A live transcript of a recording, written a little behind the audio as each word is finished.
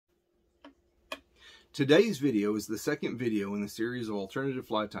Today's video is the second video in the series of alternative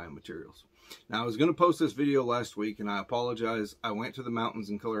fly tying materials. Now, I was going to post this video last week, and I apologize. I went to the mountains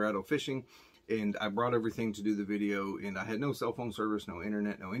in Colorado fishing, and I brought everything to do the video, and I had no cell phone service, no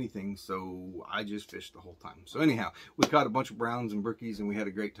internet, no anything, so I just fished the whole time. So anyhow, we caught a bunch of browns and brookies, and we had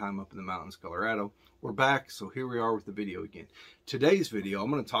a great time up in the mountains, Colorado. We're back, so here we are with the video again. Today's video,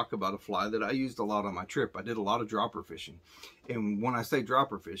 I'm going to talk about a fly that I used a lot on my trip. I did a lot of dropper fishing, and when I say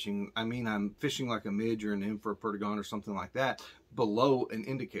dropper fishing, I mean I'm fishing like a midge or an nymph or a perdigon or something like that below an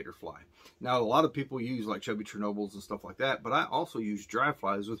indicator fly. Now, a lot of people use like chubby Chernobyls and stuff like that, but I also use dry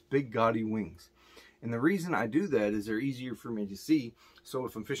flies with big gaudy wings. And the reason I do that is they're easier for me to see. So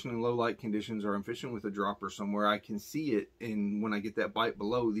if I'm fishing in low light conditions or I'm fishing with a dropper somewhere, I can see it. And when I get that bite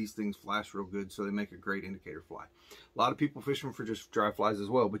below, these things flash real good. So they make a great indicator fly. A lot of people fish them for just dry flies as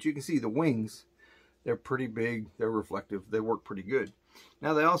well. But you can see the wings, they're pretty big. They're reflective. They work pretty good.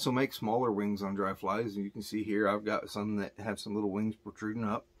 Now, they also make smaller wings on dry flies. And you can see here, I've got some that have some little wings protruding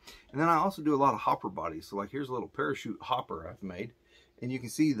up. And then I also do a lot of hopper bodies. So like here's a little parachute hopper I've made. And you can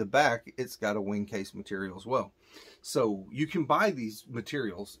see the back, it's got a wing case material as well. So you can buy these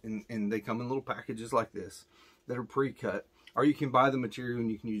materials, and they come in little packages like this that are pre-cut. Or you can buy the material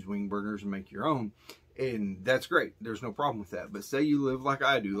and you can use wing burners and make your own. And that's great. There's no problem with that. But say you live like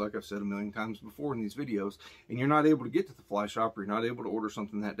I do, like I've said a million times before in these videos, and you're not able to get to the fly shop or you're not able to order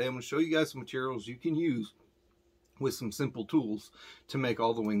something that day, I'm going to show you guys some materials you can use with some simple tools to make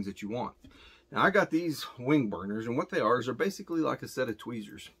all the wings that you want. Now, I got these wing burners, and what they are is they're basically like a set of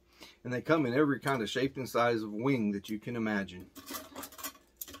tweezers. And they come in every kind of shape and size of wing that you can imagine.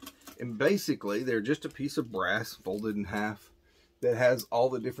 And basically, they're just a piece of brass folded in half that has all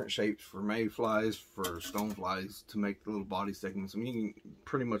the different shapes for mayflies, for stoneflies, to make the little body segments. I mean,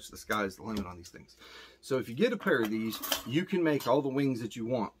 pretty much the sky's the limit on these things. So if you get a pair of these, you can make all the wings that you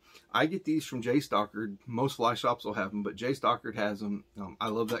want. I get these from J Stockard. Most fly shops will have them, but J Stockard has them. I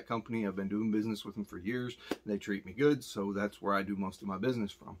love that company. I've been doing business with them for years. They treat me good, so that's where I do most of my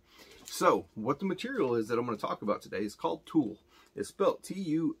business from. So what the material is that I'm going to talk about today is called tulle. It's spelled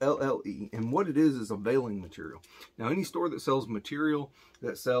T-U-L-L-E, and what it is a veiling material. Now, any store that sells material,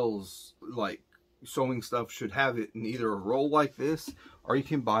 that sells like sewing stuff, should have it in either a roll like this, or you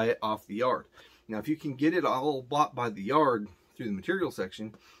can buy it off the yard. Now, if you can get it all bought by the yard through the material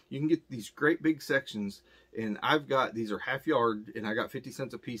section, you can get these great big sections, and I've got, these are half yard, and I got 50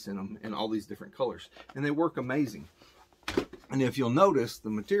 cents a piece in them in all these different colors, and they work amazing. And if you'll notice, the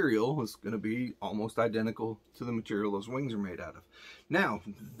material is going to be almost identical to the material those wings are made out of. Now,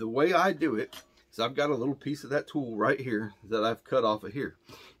 the way I do it is I've got a little piece of that tulle right here that I've cut off of here.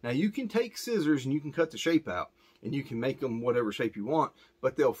 Now, you can take scissors and you can cut the shape out, and you can make them whatever shape you want,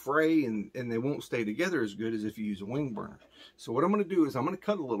 but they'll fray and they won't stay together as good as if you use a wing burner. So what I'm going to do is I'm going to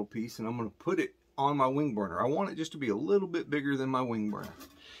cut a little piece and I'm going to put it on my wing burner. I want it just to be a little bit bigger than my wing burner.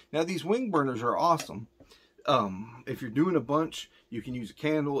 Now, these wing burners are awesome. If you're doing a bunch, you can use a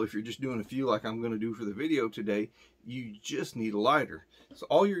candle. If you're just doing a few like I'm going to do for the video today, you just need a lighter. So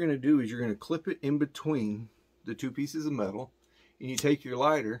all you're going to do is you're going to clip it in between the two pieces of metal, and you take your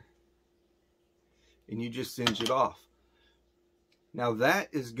lighter and you just singe it off. Now, that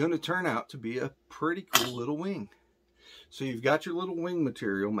is going to turn out to be a pretty cool little wing. So you've got your little wing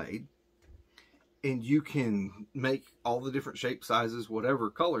material made, and you can make all the different shapes, sizes, whatever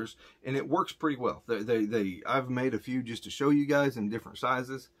colors, and it works pretty well. I've made a few just to show you guys in different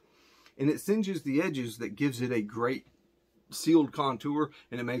sizes, and it singes the edges. That gives it a great sealed contour,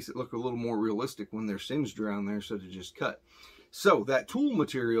 and it makes it look a little more realistic when they're singed around there instead of just cut. So that tulle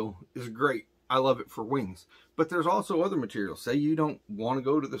material is great. I love it for wings. But there's also other materials. Say you don't want to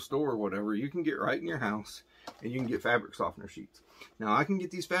go to the store or whatever, you can get right in your house and you can get fabric softener sheets. Now, I can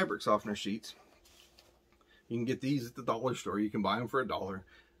get these fabric softener sheets. You can get these at the dollar store. You can buy them for $1.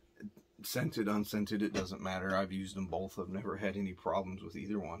 Scented, unscented, it doesn't matter. I've used them both. I've never had any problems with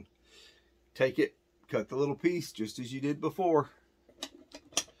either one. Take it, cut the little piece just as you did before.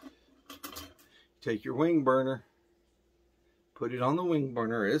 Take your wing burner, put it on the wing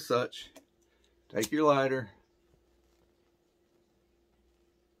burner as such. Take your lighter,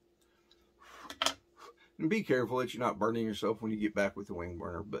 and be careful that you're not burning yourself when you get back with the wing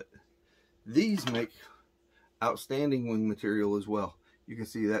burner. But these make outstanding wing material as well. You can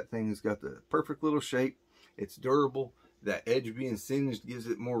see that thing's got the perfect little shape. It's durable. That edge being singed gives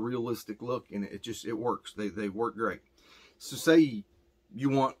it more realistic look, and it works. They work great. So say you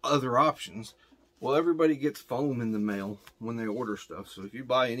want other options. Well, everybody gets foam in the mail when they order stuff. So if you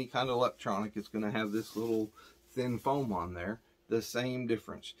buy any kind of electronic, it's going to have this little thin foam on there. The same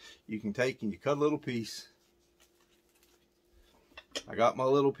difference. You can take and you cut a little piece. I got my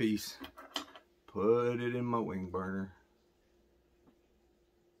little piece. put it in my wing burner,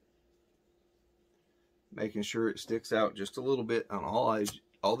 making sure it sticks out just a little bit on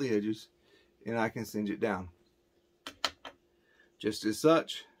all the edges, and I can singe it down. Just as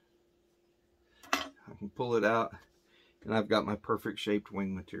such, I can pull it out, and I've got my perfect shaped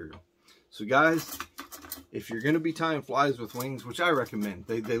wing material. So guys, if you're going to be tying flies with wings, which I recommend,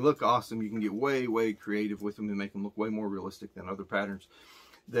 they look awesome. You can get way creative with them and make them look way more realistic than other patterns.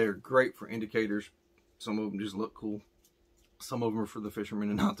 They're great for indicators. Some of them just look cool. Some of them are for the fishermen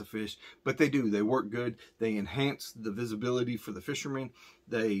and not the fish, but they work good. They enhance the visibility for the fishermen.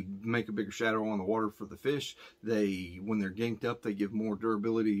 They make a bigger shadow on the water for the fish. When they're ganked up, they give more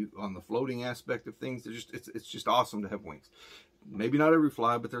durability on the floating aspect of things. It's just awesome to have wings. Maybe not every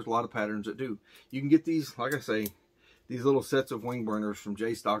fly, but there's a lot of patterns that do. You can get these, like I say, these little sets of wing burners from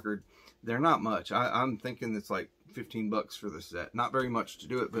J. Stockard. They're not much. I'm thinking it's like 15 bucks for the set. Not very much to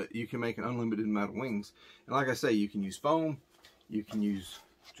do it, but you can make an unlimited amount of wings. And like I say, you can use foam, you can use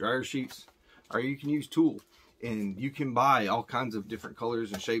dryer sheets, or you can use tulle. And you can buy all kinds of different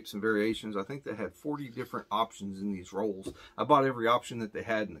colors and shapes and variations. I think they had 40 different options in these rolls. I bought every option that they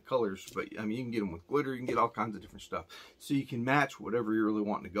had in the colors, but I mean, you can get them with glitter, you can get all kinds of different stuff. So you can match whatever you're really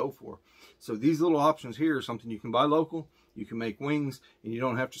wanting to go for. So these little options here are something you can buy local, you can make wings, and you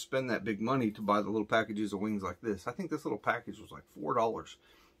don't have to spend that big money to buy the little packages of wings like this. I think this little package was like $4.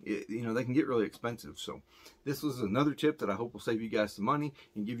 You know, they can get really expensive. So this was another tip that I hope will save you guys some money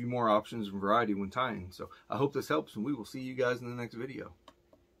and give you more options and variety when tying. So I hope this helps, and we will see you guys in the next video.